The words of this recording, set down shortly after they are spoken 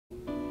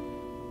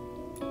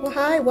Well,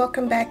 hi,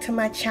 welcome back to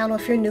my channel.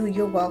 If you're new,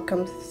 you're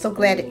welcome. So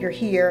glad that you're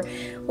here.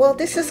 Well,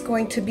 this is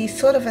going to be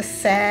sort of a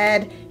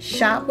sad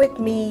shop with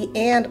me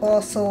and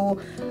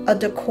also a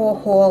decor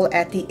haul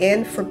at the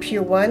end for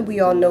Pier 1. We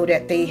all know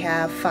that they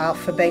have filed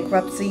for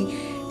bankruptcy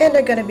and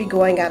they're going to be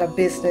going out of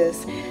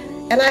business.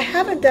 And I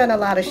haven't done a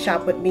lot of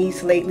shop with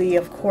me's lately,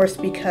 of course,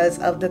 because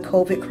of the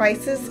COVID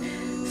crisis.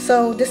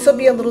 So this will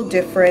be a little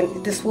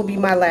different. This will be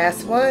my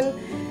last one.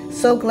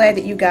 So glad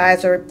that you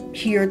guys are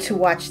here to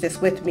watch this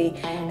with me.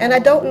 And I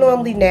don't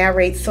normally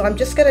narrate, so I'm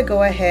just going to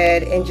go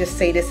ahead and just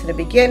say this in the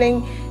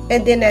beginning,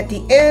 and then at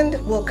the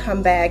end we'll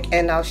come back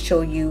and I'll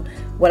show you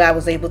what I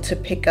was able to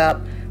pick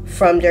up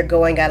from their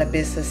going out of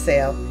business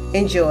sale.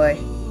 Enjoy.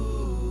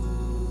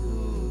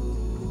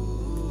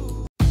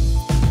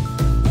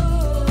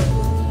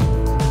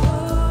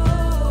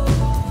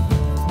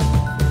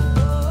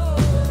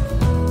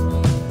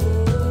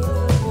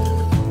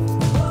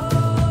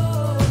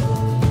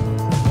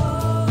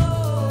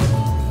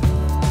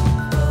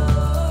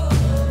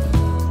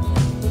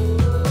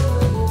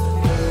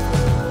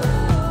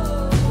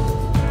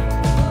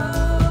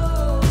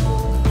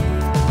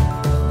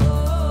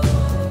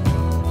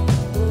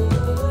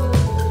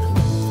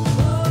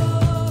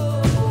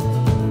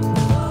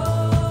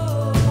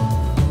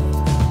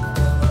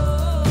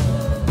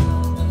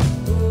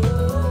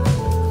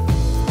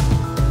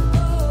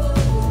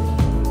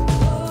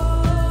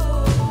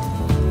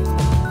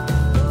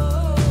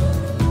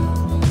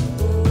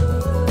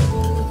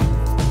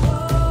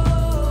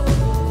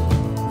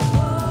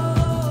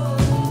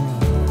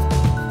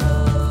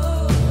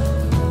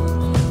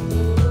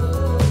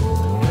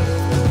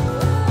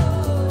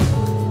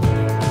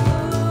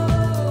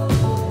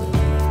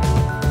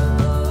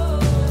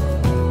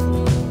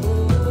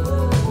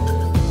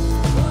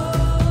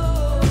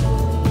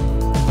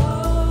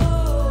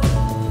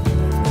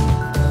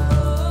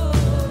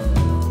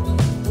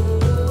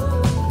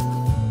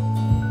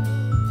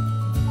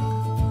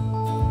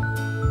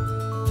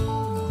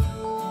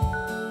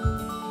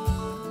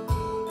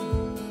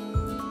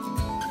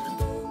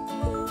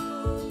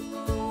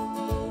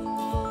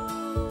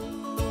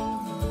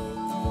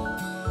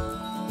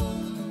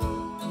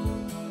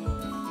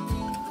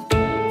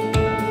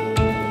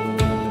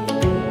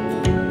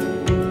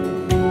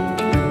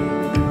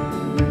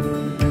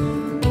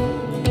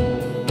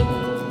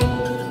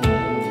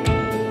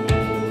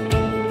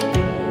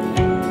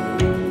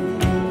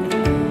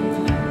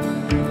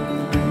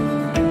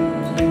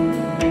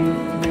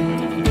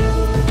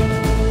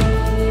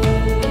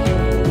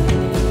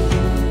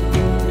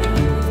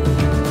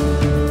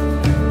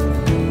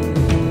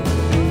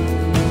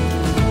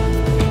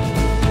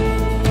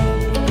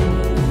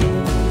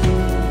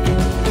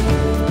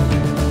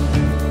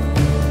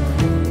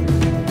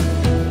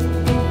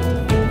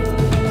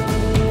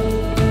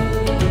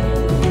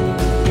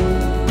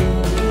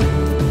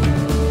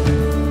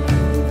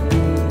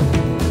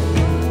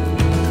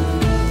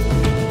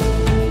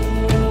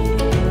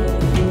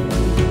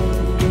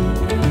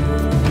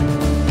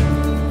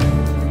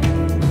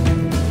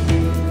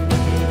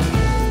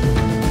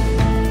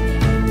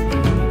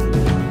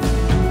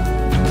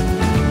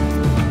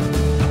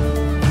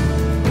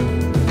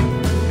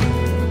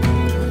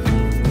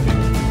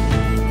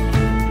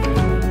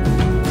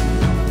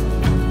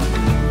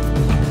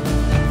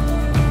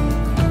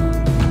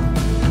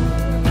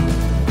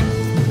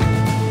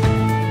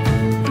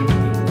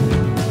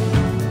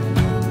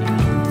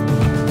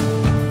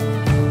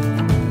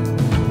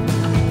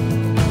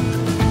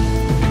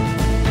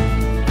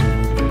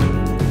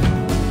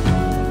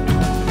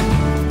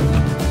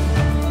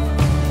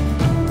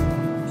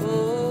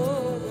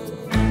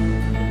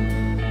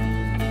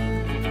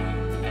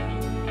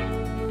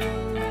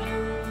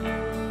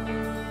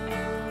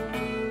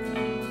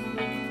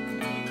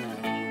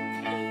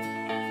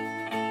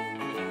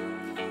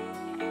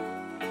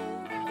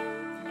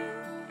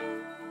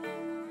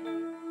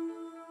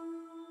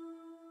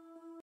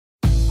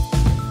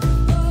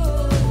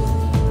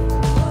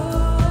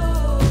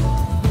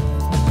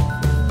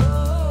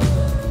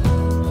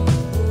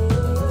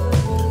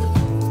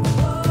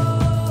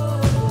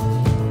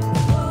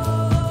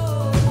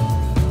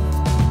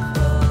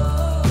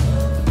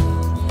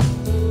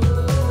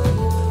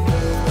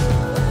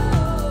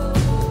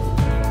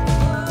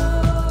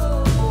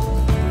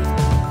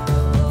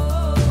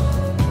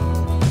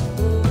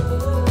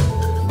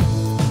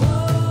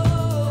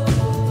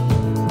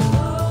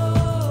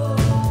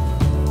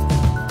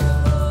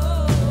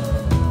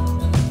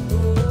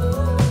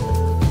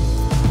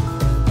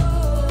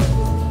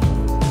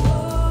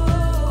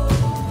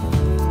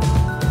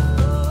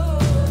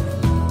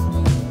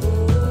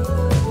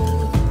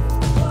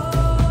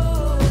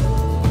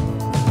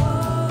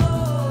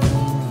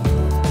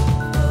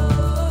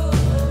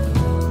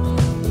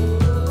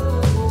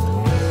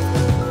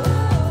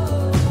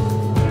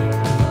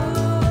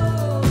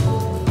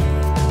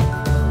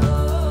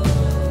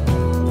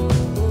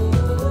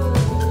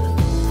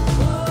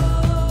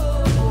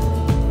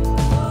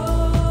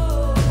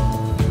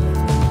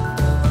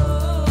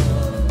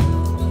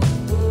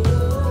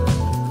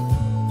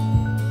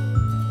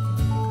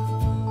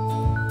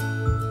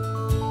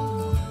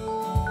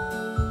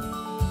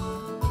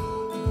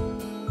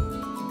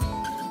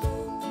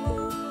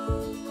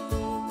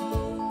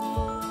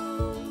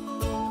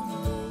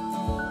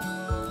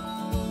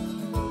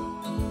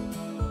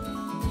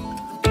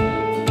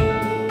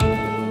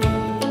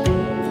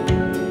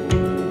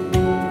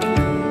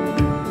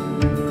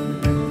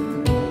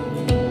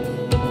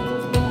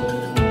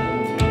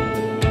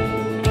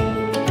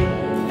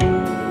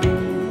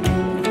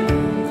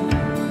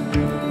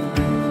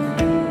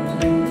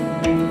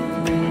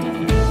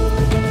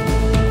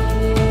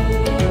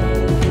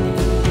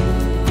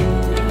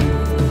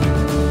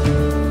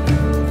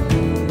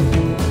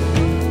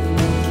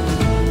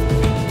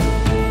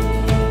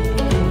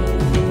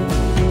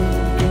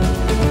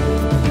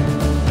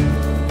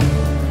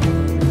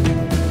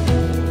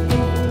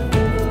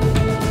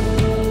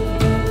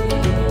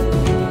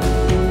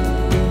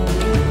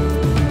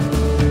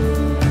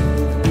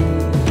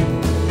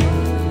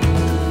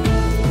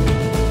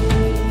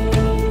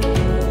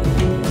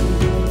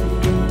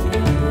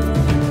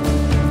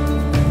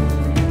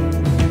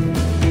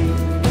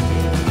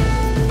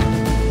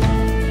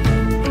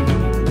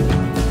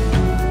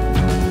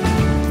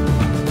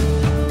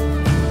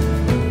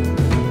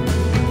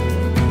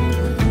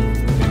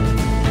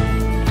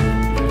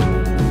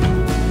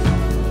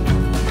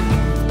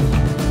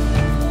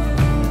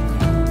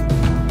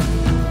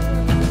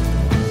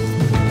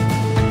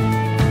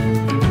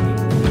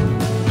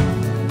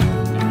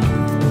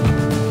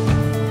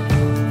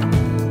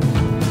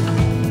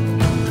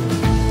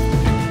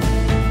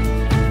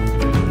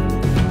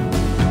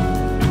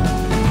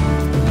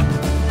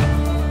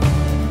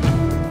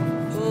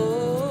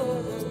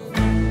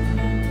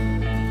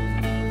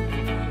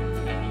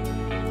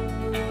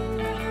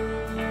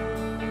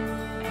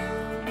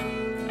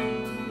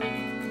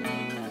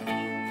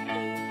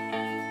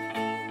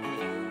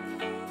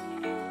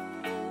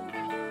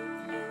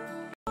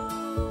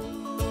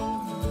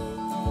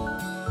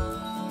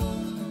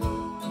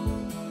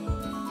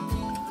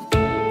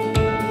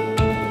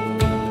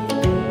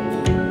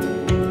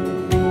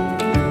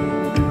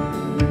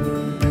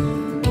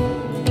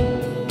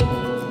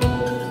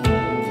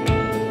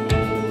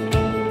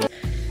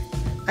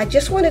 I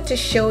just wanted to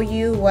show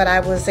you what I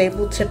was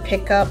able to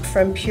pick up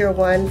from Pier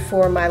 1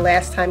 for my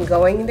last time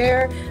going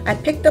there. I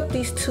picked up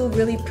these two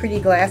really pretty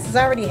glasses.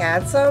 I already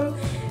had some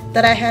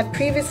that I had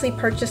previously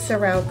purchased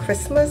around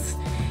Christmas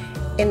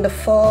in the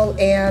fall,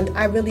 and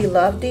I really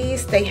love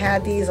these. They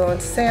had these on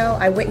sale.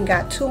 I went and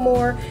got two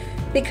more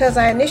because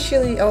I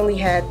initially only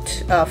had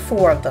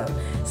four of them.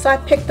 So I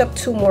picked up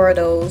two more of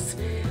those.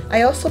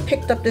 I also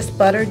picked up this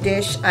butter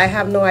dish. I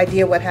have no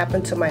idea what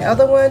happened to my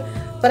other one,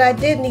 but I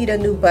did need a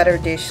new butter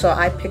dish, so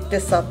I picked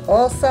this up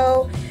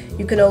also.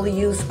 You can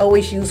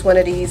always use one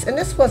of these, and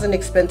this wasn't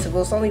expensive. It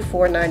was only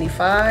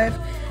 $4.95,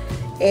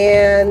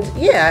 and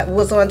yeah, it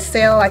was on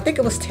sale. I think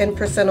it was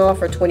 10%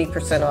 off or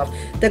 20% off.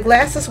 The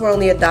glasses were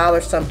only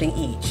 $1 something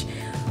each.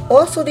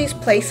 Also, these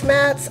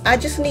placemats, I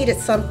just needed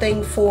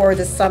something for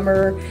the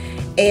summer,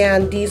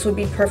 and these would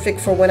be perfect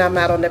for when I'm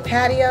out on the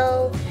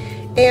patio.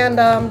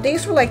 And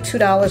these were like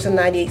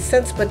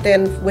 $2.98, but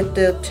then with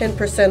the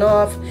 10%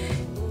 off,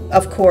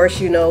 of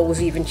course, you know, it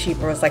was even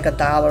cheaper. It was like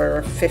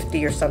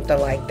 $1.50 or something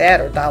like that,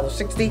 or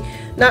 $1.60.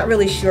 Not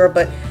really sure,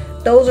 but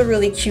those are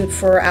really cute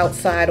for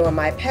outside on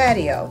my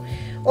patio.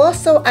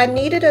 Also, I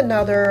needed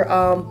another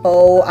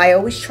bowl. I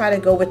always try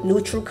to go with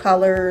neutral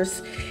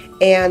colors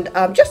and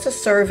just a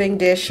serving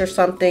dish or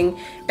something.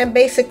 And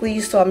basically,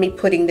 you saw me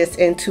putting this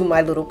into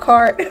my little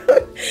cart.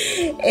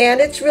 And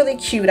it's really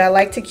cute. I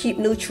like to keep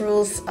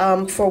neutrals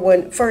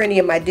for any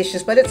of my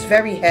dishes, but it's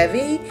very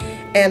heavy,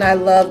 and I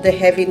love the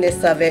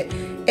heaviness of it.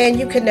 And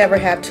you can never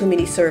have too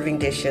many serving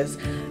dishes.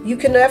 You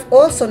can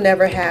also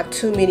never have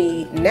too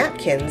many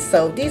napkins.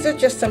 So these are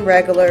just some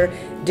regular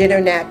dinner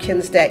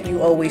napkins that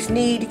you always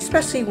need,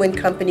 especially when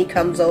company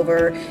comes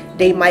over.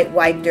 They might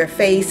wipe their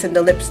face and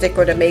the lipstick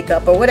or the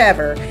makeup or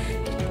whatever,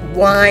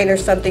 wine or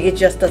something, it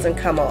just doesn't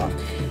come off.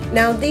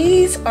 Now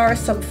these are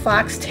some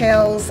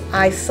foxtails.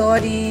 I saw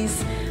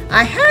these.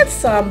 I had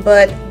some,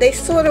 but they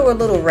sort of were a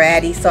little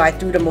ratty, so I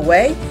threw them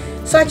away.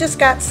 So I just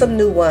got some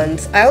new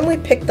ones. I only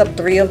picked up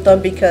 3 of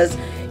them because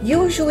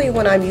usually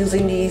when I'm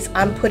using these,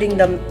 I'm putting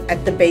them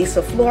at the base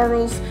of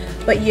florals.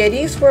 But yeah,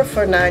 these were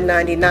for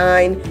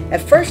 $9.99.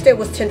 At first it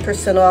was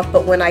 10% off,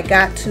 but when I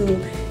got to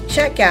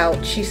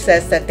checkout, she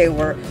says that they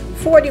were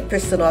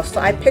 40% off. So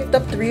I picked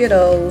up 3 of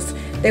those.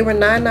 They were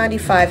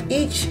 $9.95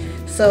 each.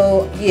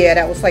 So yeah,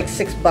 that was like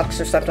 $6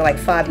 or something, like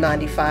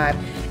 $5.95.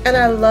 And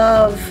I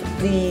love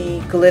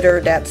the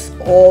glitter that's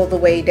all the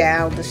way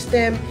down the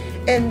stem.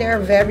 And they're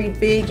very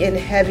big and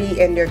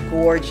heavy, and they're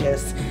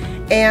gorgeous.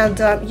 And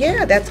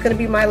yeah, that's going to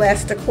be my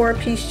last decor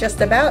piece just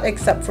about,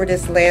 except for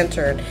this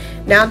lantern.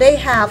 Now they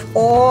have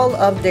all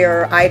of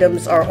their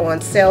items are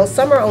on sale.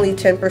 Some are only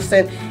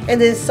 10%,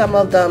 and then some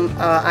of them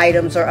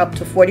items are up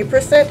to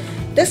 40%.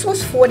 This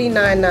was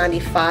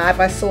 $49.95.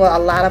 I saw a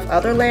lot of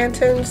other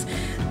lanterns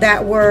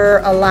that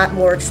were a lot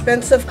more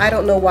expensive. I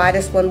don't know why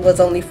this one was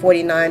only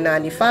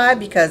 $49.95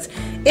 because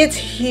it's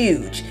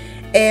huge.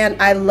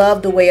 And I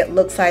love the way it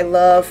looks. I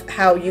love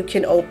how you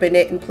can open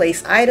it and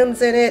place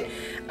items in it.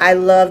 I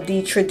love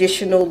the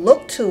traditional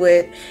look to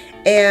it.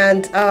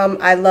 And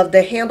I love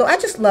the handle. I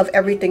just love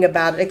everything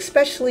about it,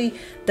 especially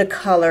the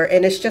color.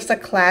 And it's just a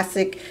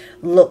classic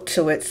look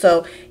to it.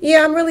 So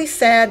yeah, I'm really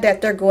sad that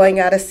they're going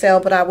out of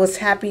sale, but I was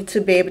happy to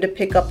be able to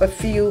pick up a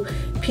few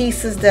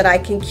pieces that I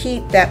can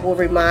keep that will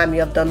remind me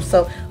of them.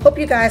 So hope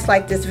you guys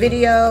like this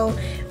video.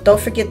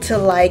 Don't forget to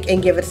like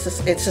and give it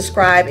and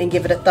subscribe and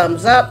give it a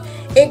thumbs up,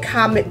 and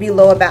comment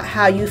below about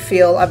how you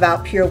feel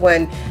about Pier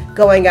 1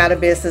 going out of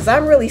business.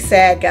 I'm really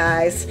sad,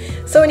 guys.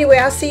 So anyway,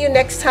 I'll see you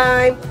next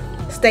time.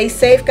 Stay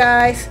safe,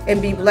 guys,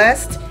 and be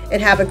blessed,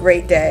 and have a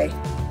great day.